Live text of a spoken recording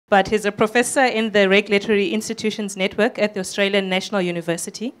but he's a professor in the Regulatory Institutions Network at the Australian National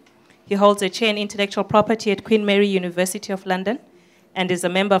University. He holds a chair in intellectual property at Queen Mary University of London and is a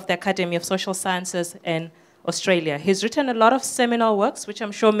member of the Academy of Social Sciences in Australia. He's written a lot of seminal works, which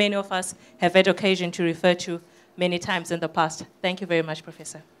I'm sure many of us have had occasion to refer to many times in the past. Thank you very much,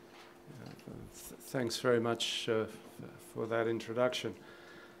 Professor. Thanks very much for that introduction.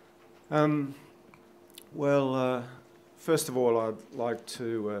 First of all, I'd like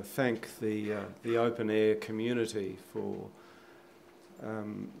to thank the open air community for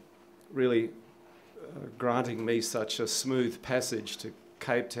really granting me such a smooth passage to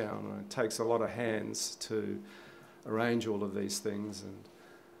Cape Town. It takes a lot of hands to arrange all of these things, and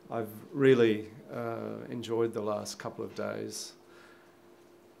I've really enjoyed the last couple of days.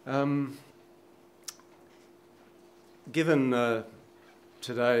 Given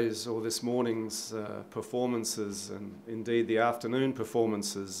today's or this morning's performances, and indeed the afternoon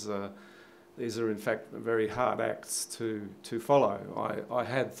performances, these are in fact very hard acts to follow. I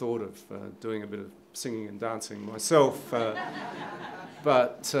had thought of doing a bit of singing and dancing myself,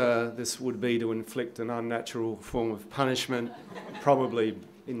 but this would be to inflict an unnatural form of punishment, probably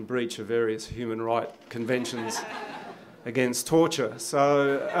in breach of various human rights conventions against torture.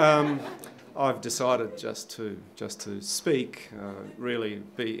 So I've decided just to speak, really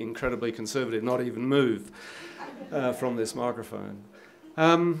be incredibly conservative, not even move from this microphone.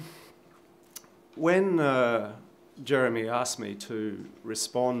 When Jeremy asked me to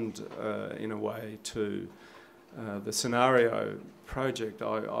respond in a way to the scenario project,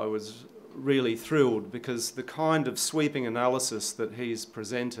 I was really thrilled, because the kind of sweeping analysis that he's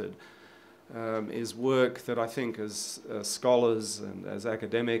presented is work that I think as scholars and as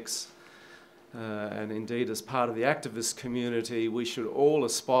academics and indeed as part of the activist community we should all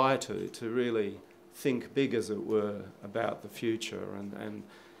aspire to really think big, as it were, about the future, and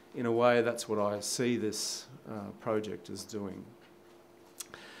in a way that's what I see this project as doing.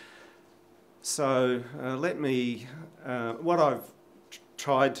 So what I've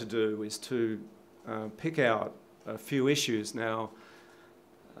tried to do is to pick out a few issues. Now,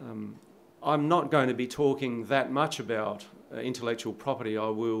 I'm not going to be talking that much about intellectual property. I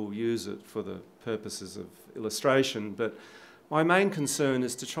will use it for the purposes of illustration, but my main concern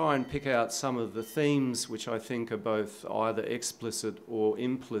is to try and pick out some of the themes which I think are both either explicit or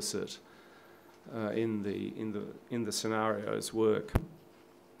implicit in the scenario's work.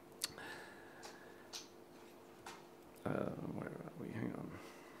 Where are we? Hang on.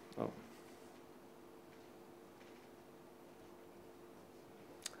 Oh.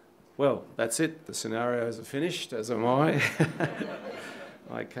 Well, that's it. The scenarios are finished, as am I.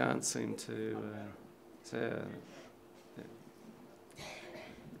 I can't seem to...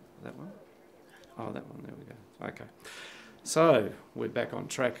 that one? Oh, that one. There we go. Okay. So, we're back on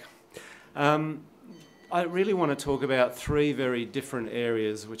track. I really want to talk about three very different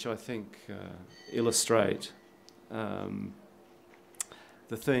areas which I think illustrate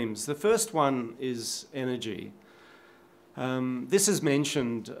the themes. The first one is energy. This is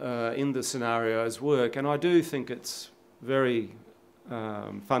mentioned in the scenario's work, and I do think it's very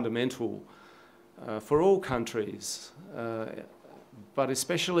fundamental for all countries, but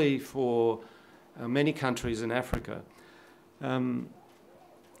especially for many countries in Africa.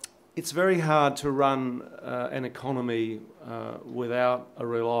 It's very hard to run an economy without a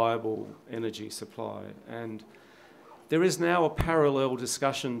reliable energy supply, and there is now a parallel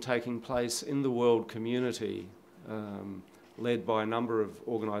discussion taking place in the world community, led by a number of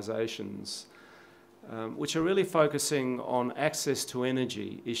organisations, which are really focusing on access to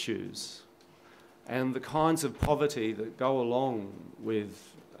energy issues and the kinds of poverty that go along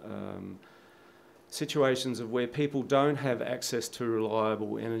with situations of where people don't have access to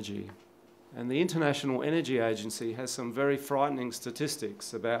reliable energy. And the International Energy Agency has some very frightening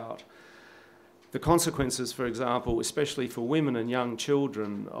statistics about the consequences, for example, especially for women and young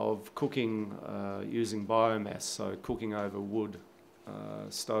children, of cooking using biomass, so cooking over wood,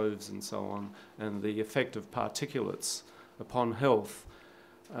 stoves and so on, and the effect of particulates upon health.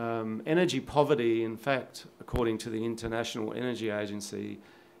 Energy poverty, in fact, according to the International Energy Agency,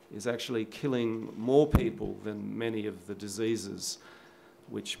 is actually killing more people than many of the diseases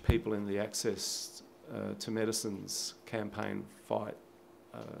which people in the Access to Medicines campaign fight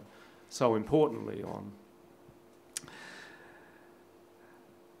so importantly on.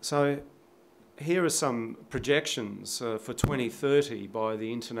 So here are some projections for 2030 by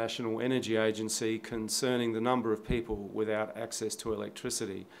the International Energy Agency concerning the number of people without access to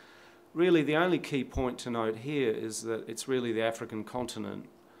electricity. Really, the only key point to note here is that it's really the African continent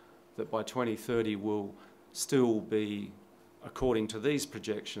that by 2030 will still be according to these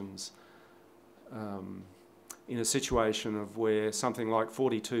projections, in a situation of where something like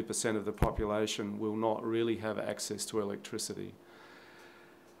 42% of the population will not really have access to electricity.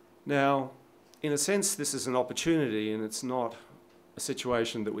 Now, in a sense, this is an opportunity, and it's not a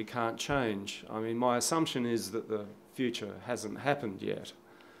situation that we can't change. I mean, my assumption is that the future hasn't happened yet.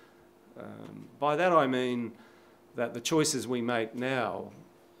 By that I mean that the choices we make now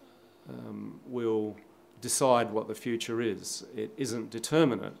will decide what the future is. It isn't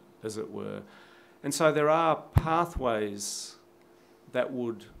determinate, as it were. And so there are pathways that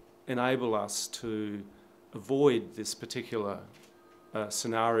would enable us to avoid this particular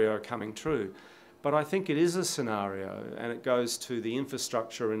scenario coming true. But I think it is a scenario, and it goes to the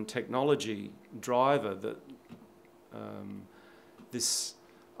infrastructure and technology driver that this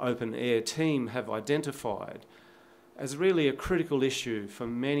open air team have identified as really a critical issue for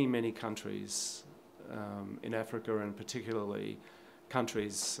many, many countries in Africa, and particularly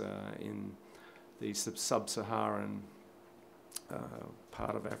countries in the sub-Saharan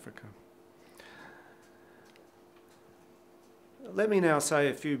part of Africa. Let me now say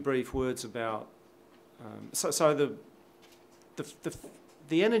a few brief words about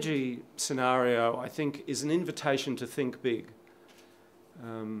the energy scenario, I think, is an invitation to think big.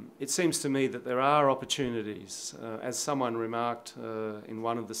 It seems to me that there are opportunities. As someone remarked in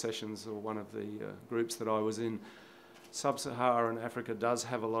one of the sessions or one of the groups that I was in, sub-Saharan Africa does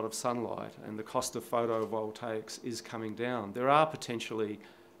have a lot of sunlight, and the cost of photovoltaics is coming down. There are potentially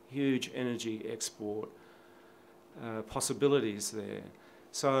huge energy export possibilities there.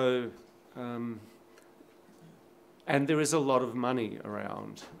 So, and there is a lot of money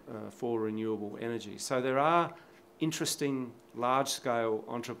around for renewable energy. So there are interesting large-scale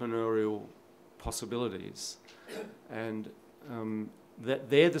entrepreneurial possibilities, and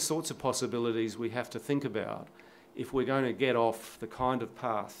they're the sorts of possibilities we have to think about if we're going to get off the kind of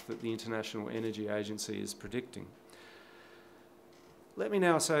path that the International Energy Agency is predicting. Let me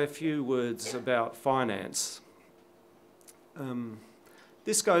now say a few words about finance.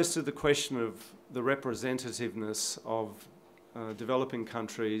 This goes to the question of the representativeness of developing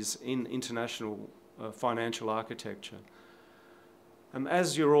countries in international financial architecture.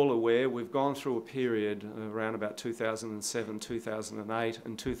 As you're all aware, we've gone through a period around about 2007, 2008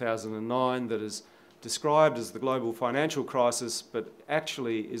 and 2009 that is described as the global financial crisis, but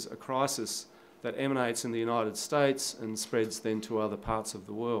actually is a crisis that emanates in the United States and spreads then to other parts of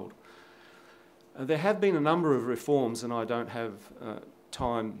the world. There have been a number of reforms, and I don't have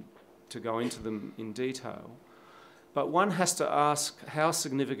time to go into them in detail, but one has to ask, how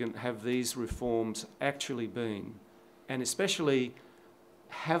significant have these reforms actually been? And especially,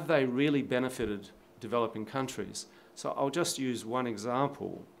 have they really benefited developing countries? So I'll just use one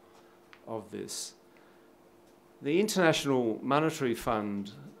example of this. The International Monetary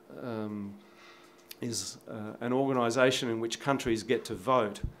Fund is an organisation in which countries get to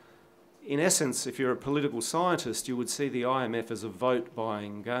vote. In essence, if you're a political scientist, you would see the IMF as a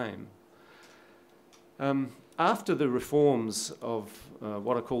vote-buying game. After the reforms of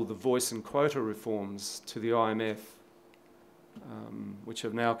what are called the voice and quota reforms to the IMF, which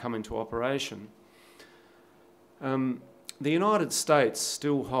have now come into operation, the United States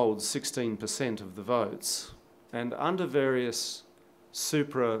still holds 16% of the votes, and under various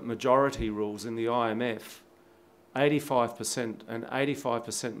supra-majority rules in the IMF, 85% and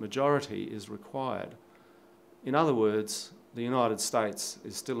 85% majority is required. In other words, the United States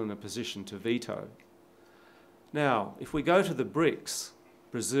is still in a position to veto. Now, if we go to the BRICS,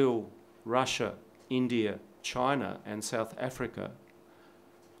 Brazil, Russia, India, China and South Africa,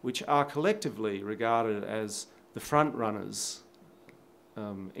 which are collectively regarded as the front runners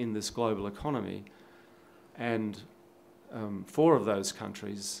in this global economy, and 4 of those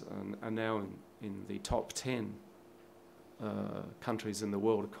countries are now in the top 10 countries in the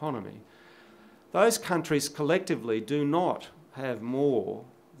world economy. Those countries collectively do not have more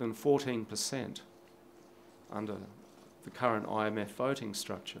than 14% under the current IMF voting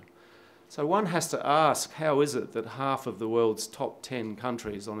structure. So one has to ask, how is it that half of the world's top 10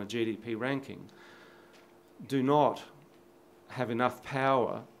 countries on a GDP ranking do not have enough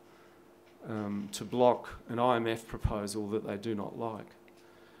power to block an IMF proposal that they do not like?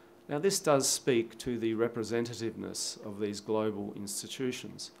 Now, this does speak to the representativeness of these global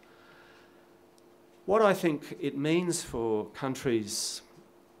institutions. What I think it means for countries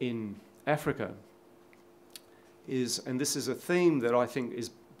in Africa is, and this is a theme that I think is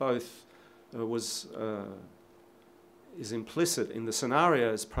both is implicit in the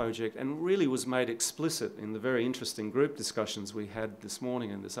Scenarios project and really was made explicit in the very interesting group discussions we had this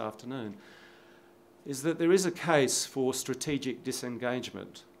morning and this afternoon. is that there is a case for strategic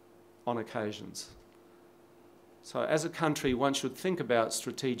disengagement on occasions. So as a country, one should think about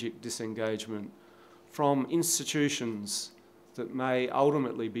strategic disengagement from institutions that may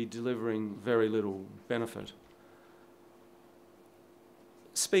ultimately be delivering very little benefit.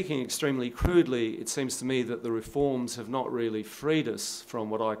 Speaking extremely crudely, it seems to me that the reforms have not really freed us from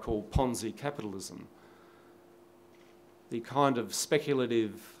what I call Ponzi capitalism. The kind of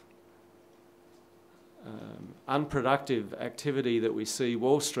speculative, unproductive activity that we see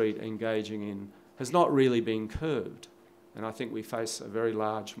Wall Street engaging in has not really been curbed, and I think we face a very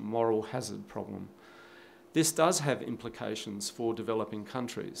large moral hazard problem. This does have implications for developing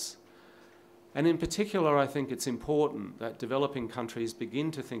countries. And in particular, I think it's important that developing countries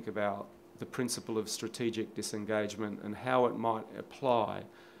begin to think about the principle of strategic disengagement and how it might apply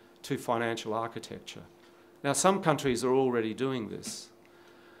to financial architecture. Now, some countries are already doing this.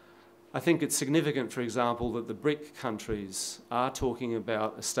 I think it's significant, for example, that the BRIC countries are talking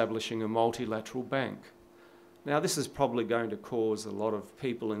about establishing a multilateral bank. Now, this is probably going to cause a lot of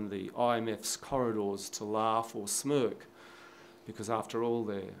people in the IMF's corridors to laugh or smirk, because after all,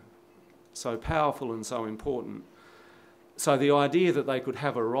 they're so powerful and so important. So the idea that they could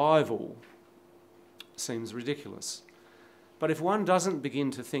have a rival seems ridiculous. But if one doesn't begin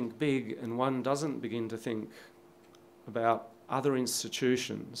to think big and one doesn't begin to think about other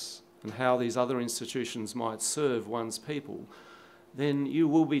institutions and how these other institutions might serve one's people, then you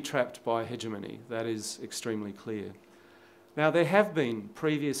will be trapped by hegemony. That is extremely clear. Now, there have been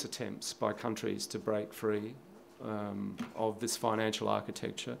previous attempts by countries to break free of this financial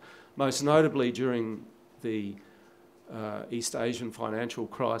architecture, most notably during the East Asian financial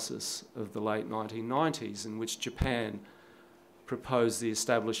crisis of the late 1990s, in which Japan proposed the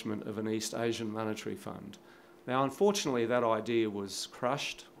establishment of an East Asian monetary fund. Now, unfortunately, that idea was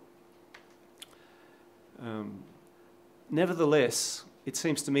crushed. Nevertheless, it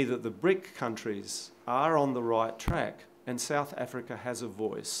seems to me that the BRIC countries are on the right track, and South Africa has a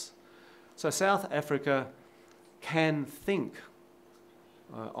voice. So South Africa can think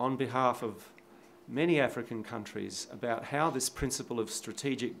on behalf of many African countries about how this principle of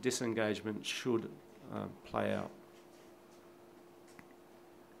strategic disengagement should play out.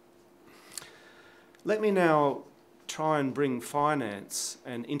 Let me now try and bring finance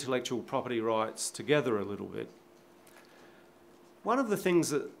and intellectual property rights together a little bit. One of the things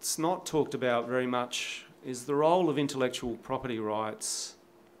that's not talked about very much is the role of intellectual property rights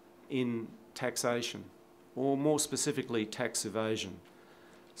in taxation, or more specifically, tax evasion.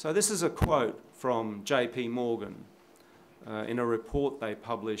 So this is a quote from JP Morgan in a report they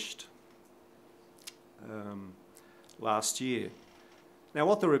published last year. Now,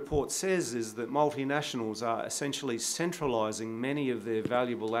 what the report says is that multinationals are essentially centralising many of their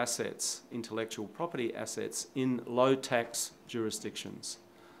valuable assets, intellectual property assets, in low-tax jurisdictions.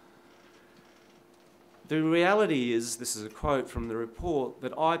 The reality is, this is a quote from the report,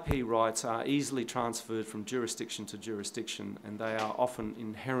 that IP rights are easily transferred from jurisdiction to jurisdiction, and they are often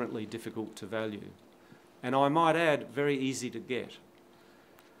inherently difficult to value. And I might add, very easy to get.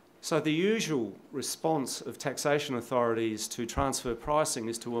 So the usual response of taxation authorities to transfer pricing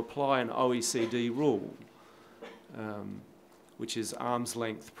is to apply an OECD rule, which is arm's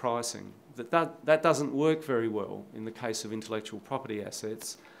length pricing. That doesn't work very well in the case of intellectual property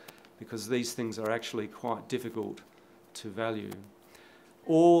assets, because these things are actually quite difficult to value.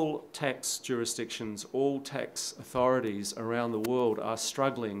 All tax jurisdictions, all tax authorities around the world are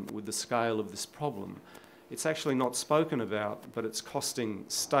struggling with the scale of this problem. It's actually not spoken about, but it's costing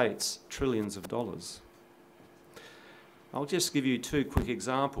states trillions of dollars. I'll just give you two quick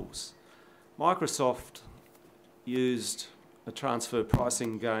examples. Microsoft used a transfer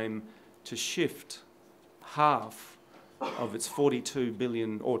pricing game to shift half of its $42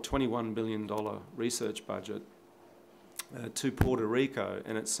 billion or $21 billion research budget to Puerto Rico,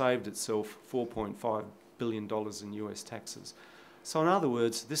 and it saved itself $4.5 billion in US taxes. So in other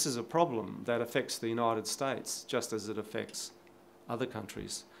words, this is a problem that affects the United States just as it affects other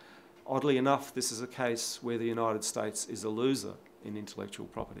countries. Oddly enough, this is a case where the United States is a loser in intellectual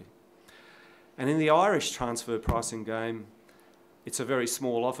property. And in the Irish transfer pricing game, it's a very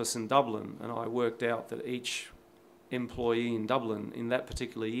small office in Dublin, and I worked out that each employee in Dublin in that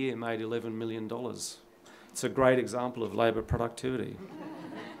particular year made $11 million. It's a great example of labour productivity.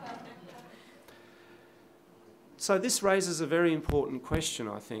 So this raises a very important question,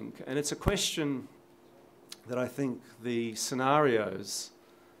 I think, and it's a question that I think the scenarios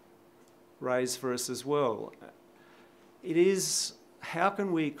raise for us as well. It is, how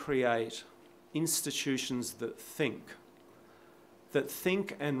can we create institutions that think that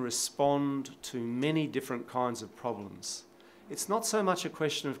think and respond to many different kinds of problems. It's not so much a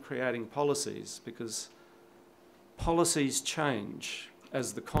question of creating policies, because policies change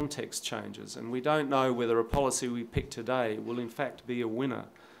as the context changes, and we don't know whether a policy we pick today will in fact be a winner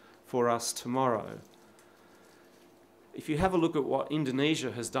for us tomorrow. If you have a look at what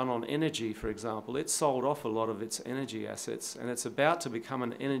Indonesia has done on energy, for example, it's sold off a lot of its energy assets and it's about to become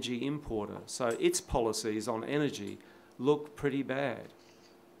an energy importer. So its policies on energy look pretty bad,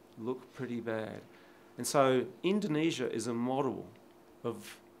 And so Indonesia is a model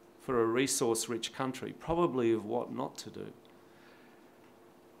for a resource-rich country, probably of what not to do.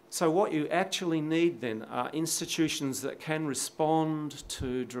 So what you actually need then are institutions that can respond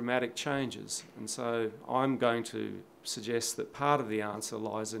to dramatic changes. And so I'm going to suggest that part of the answer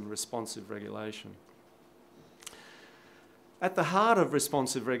lies in responsive regulation. At the heart of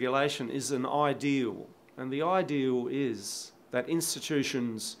responsive regulation is an ideal, and the ideal is that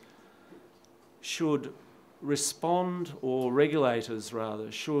institutions should respond, or regulators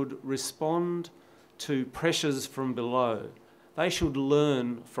rather, should respond to pressures from below. They should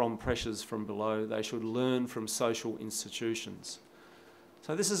learn from pressures from below. They should learn from social institutions.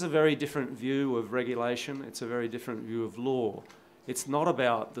 So this is a very different view of regulation. It's a very different view of law. It's not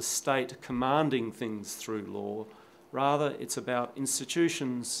about the state commanding things through law. Rather, it's about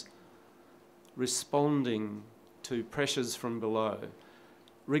institutions responding to pressures from below,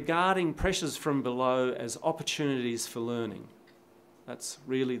 regarding pressures from below as opportunities for learning. That's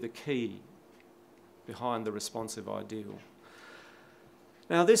really the key behind the responsive ideal.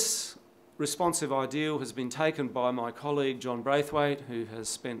 Now, this responsive ideal has been taken by my colleague John Braithwaite, who has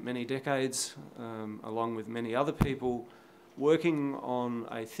spent many decades, along with many other people, working on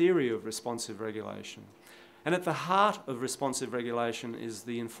a theory of responsive regulation. And at the heart of responsive regulation is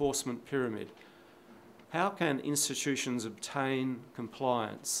the enforcement pyramid. How can institutions obtain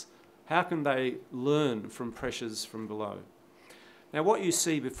compliance? How can they learn from pressures from below? Now, what you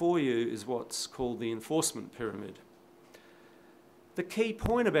see before you is what's called the enforcement pyramid. The key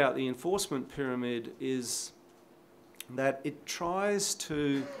point about the enforcement pyramid is that it tries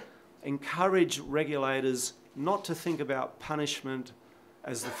to encourage regulators not to think about punishment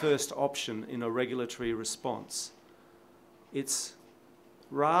as the first option in a regulatory response. It's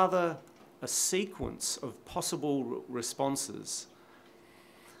rather a sequence of possible responses.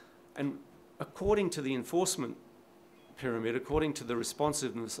 And according to the enforcement pyramid, according to the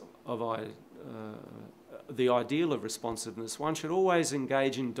responsiveness of the ideal of responsiveness, one should always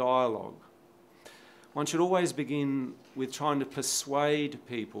engage in dialogue. One should always begin with trying to persuade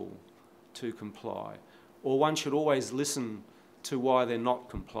people to comply, or one should always listen to why they're not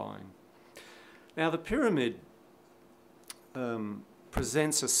complying. Now, the pyramid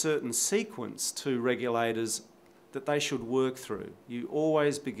presents a certain sequence to regulators that they should work through. You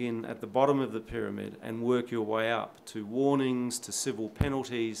always begin at the bottom of the pyramid and work your way up to warnings, to civil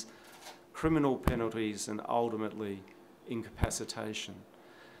penalties, criminal penalties, and ultimately incapacitation.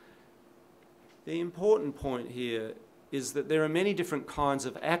 The important point here is that there are many different kinds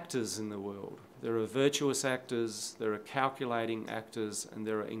of actors in the world. There are virtuous actors, there are calculating actors, and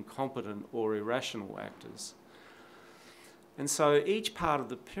there are incompetent or irrational actors. And so each part of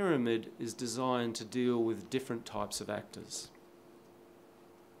the pyramid is designed to deal with different types of actors.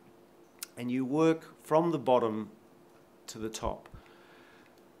 And you work from the bottom to the top.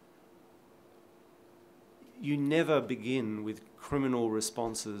 You never begin with criminal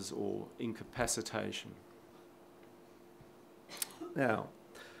responses or incapacitation. Now,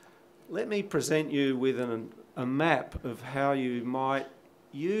 let me present you with a map of how you might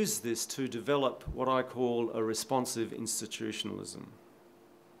use this to develop what I call a responsive institutionalism.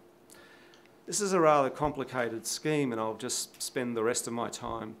 This is a rather complicated scheme, and I'll just spend the rest of my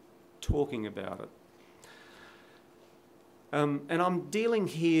time talking about it. And I'm dealing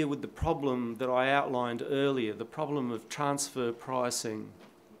here with the problem that I outlined earlier, the problem of transfer pricing,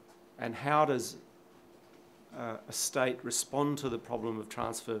 and how does a state respond to the problem of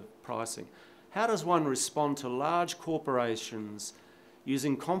transfer pricing. How does one respond to large corporations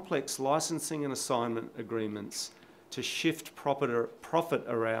using complex licensing and assignment agreements to shift profit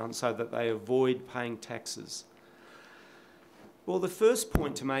around so that they avoid paying taxes? Well, the first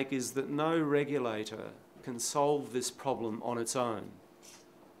point to make is that no regulator can solve this problem on its own.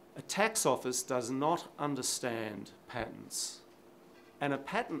 A tax office does not understand patents, and a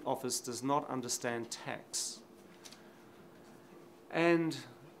patent office does not understand tax. And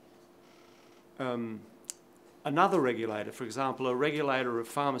another regulator, for example, a regulator of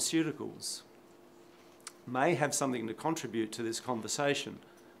pharmaceuticals, may have something to contribute to this conversation.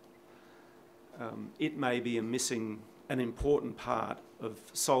 It may be a missing an important part of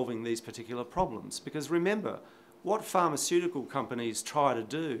solving these particular problems. Because remember, what pharmaceutical companies try to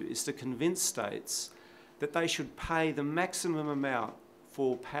do is to convince states that they should pay the maximum amount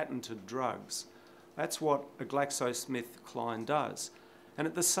for patented drugs. That's what a GlaxoSmithKline does. And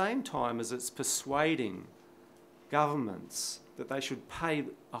at the same time as it's persuading governments that they should pay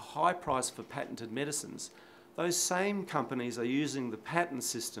a high price for patented medicines, those same companies are using the patent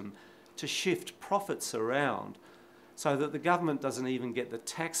system to shift profits around so that the government doesn't even get the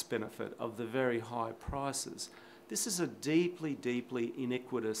tax benefit of the very high prices. This is a deeply, deeply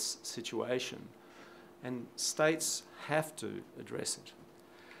iniquitous situation, and states have to address it.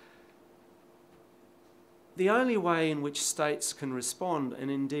 The only way in which states can respond,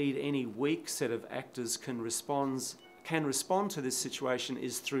 and indeed any weak set of actors can respond to this situation,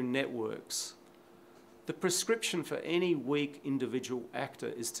 is through networks. The prescription for any weak individual actor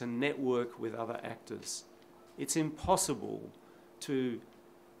is to network with other actors. It's impossible to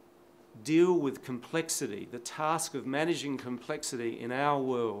deal with complexity, the task of managing complexity in our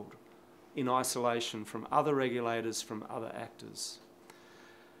world, in isolation from other regulators, from other actors.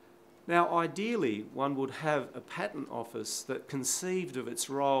 Now, ideally, one would have a patent office that conceived of its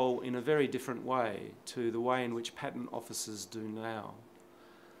role in a very different way to the way in which patent offices do now.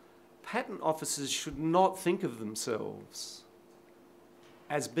 Patent offices should not think of themselves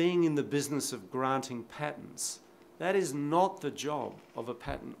as being in the business of granting patents. That is not the job of a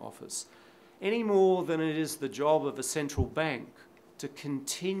patent office, any more than it is the job of a central bank to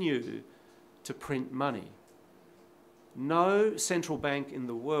continue to print money. No central bank in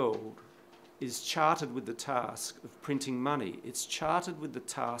the world is chartered with the task of printing money. It's chartered with the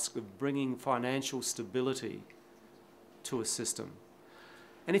task of bringing financial stability to a system.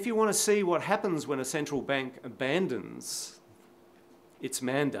 And if you want to see what happens when a central bank abandons its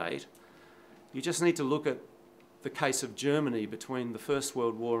mandate, you just need to look at the case of Germany between the First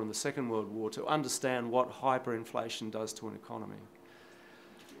World War and the Second World War to understand what hyperinflation does to an economy.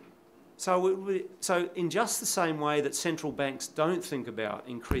 So in just the same way that central banks don't think about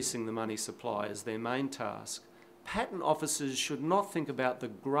increasing the money supply as their main task, patent offices should not think about the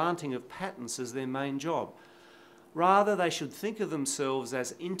granting of patents as their main job. Rather, they should think of themselves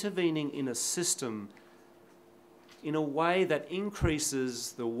as intervening in a system in a way that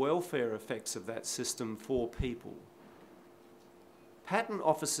increases the welfare effects of that system for people. Patent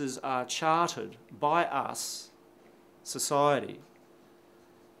offices are chartered by us, society,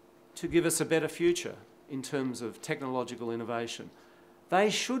 to give us a better future in terms of technological innovation. They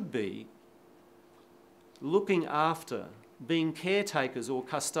should be looking after, being caretakers or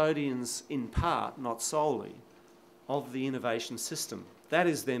custodians in part, not solely, of the innovation system. That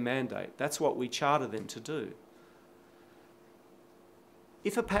is their mandate. That's what we charter them to do.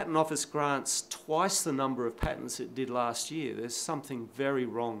 If a patent office grants twice the number of patents it did last year, there's something very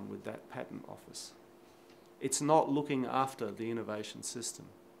wrong with that patent office. It's not looking after the innovation system.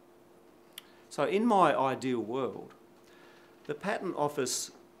 So in my ideal world, the patent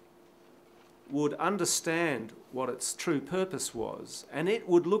office would understand what its true purpose was, and it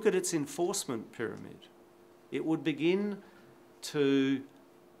would look at its enforcement pyramid. It would begin to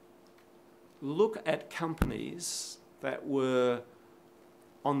look at companies that were,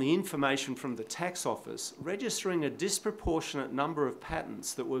 on the information from the tax office, registering a disproportionate number of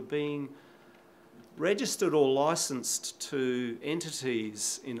patents that were being registered or licensed to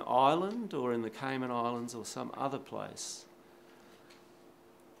entities in Ireland or in the Cayman Islands or some other place.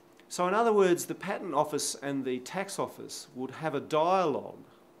 So in other words, the Patent Office and the Tax Office would have a dialogue.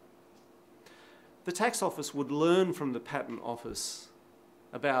 The Tax Office would learn from the Patent Office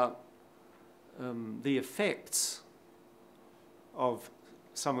about the effects of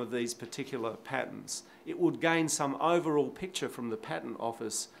some of these particular patents. It would gain some overall picture from the Patent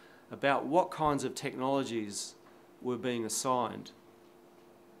Office about what kinds of technologies were being assigned.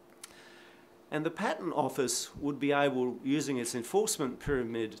 And the Patent Office would be able, using its enforcement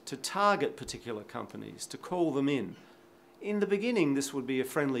pyramid, to target particular companies, to call them in. In the beginning, this would be a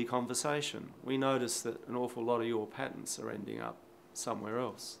friendly conversation. We notice that an awful lot of your patents are ending up somewhere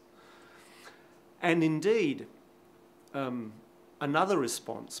else. And indeed, another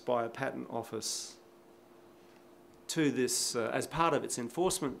response by a Patent Office to this, as part of its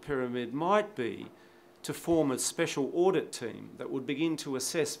enforcement pyramid, might be to form a special audit team that would begin to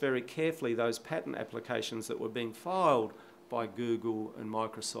assess very carefully those patent applications that were being filed by Google and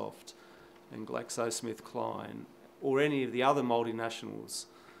Microsoft and GlaxoSmithKline or any of the other multinationals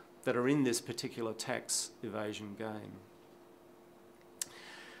that are in this particular tax evasion game.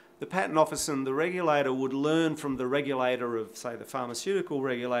 the Patent Office and the regulator would learn from the regulator of, say, the pharmaceutical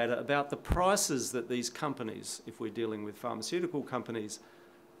regulator about the prices that these companies, if we're dealing with pharmaceutical companies,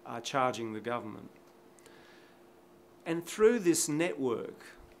 are charging the government. And through this network,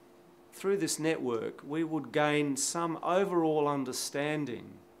 we would gain some overall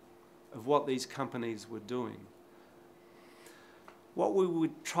understanding of what these companies were doing. What we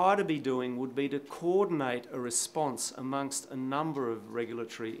would try to be doing would be to coordinate a response amongst a number of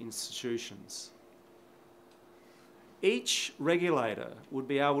regulatory institutions. Each regulator would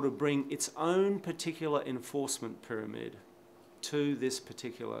be able to bring its own particular enforcement pyramid to this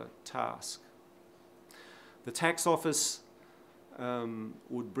particular task. The Tax Office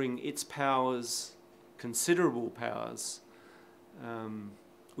would bring its powers, considerable powers,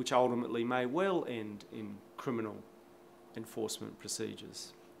 which ultimately may well end in criminal enforcement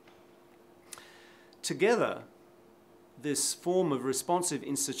procedures. Together, this form of responsive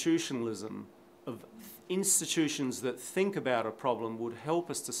institutionalism, of institutions that think about a problem, would help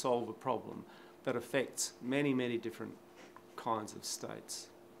us to solve a problem that affects many, many different kinds of states.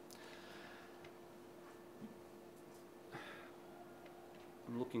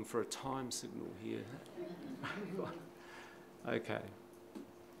 I'm looking for a time signal here. Okay.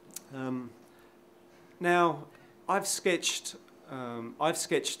 Now, I've sketched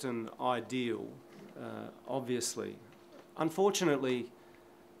an ideal, obviously. Unfortunately,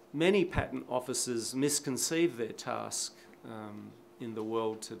 many patent offices misconceive their task in the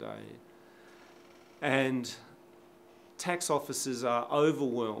world today, and tax offices are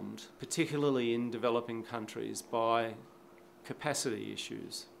overwhelmed, particularly in developing countries, by capacity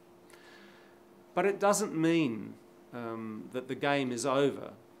issues. But it doesn't mean that the game is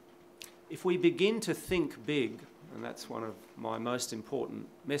over. If we begin to think big, and that's one of my most important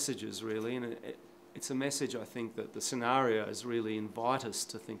messages really, and it's a message I think that the scenarios really invite us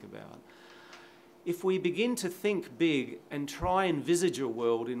to think about. If we begin to think big and try and envisage a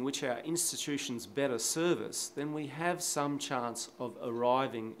world in which our institutions better serve us, then we have some chance of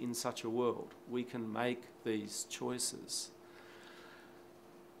arriving in such a world. We can make these choices.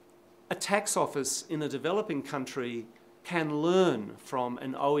 A tax office in a developing country can learn from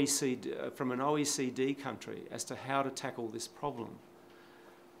an OECD country as to how to tackle this problem.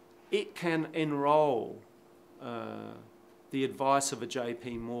 It can enrol the advice of a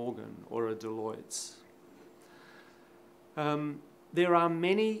JP Morgan or a Deloitte's. There are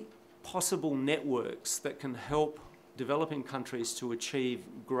many possible networks that can help developing countries to achieve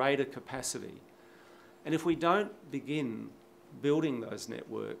greater capacity. And if we don't begin building those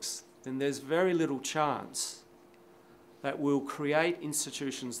networks, then there's very little chance that we'll create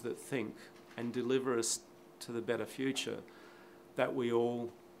institutions that think and deliver us to the better future that we all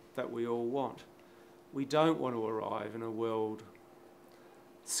want. We don't want to arrive in a world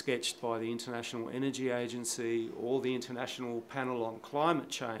sketched by the International Energy Agency or the International Panel on Climate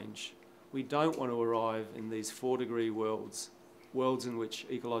Change. We don't want to arrive in these 4-degree worlds in which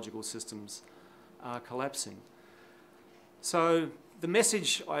ecological systems are collapsing. So the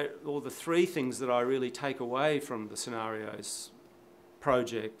message, or the 3 things that I really take away from the Scenarios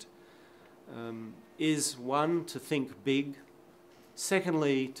project is 1, to think big.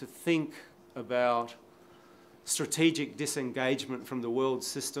 Secondly, to think about strategic disengagement from the world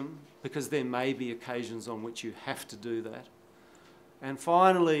system, because there may be occasions on which you have to do that. And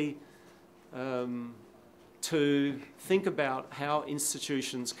finally, to think about how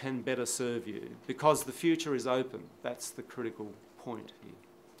institutions can better serve you, because the future is open. That's the critical point here.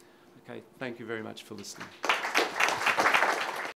 Okay, thank you very much for listening.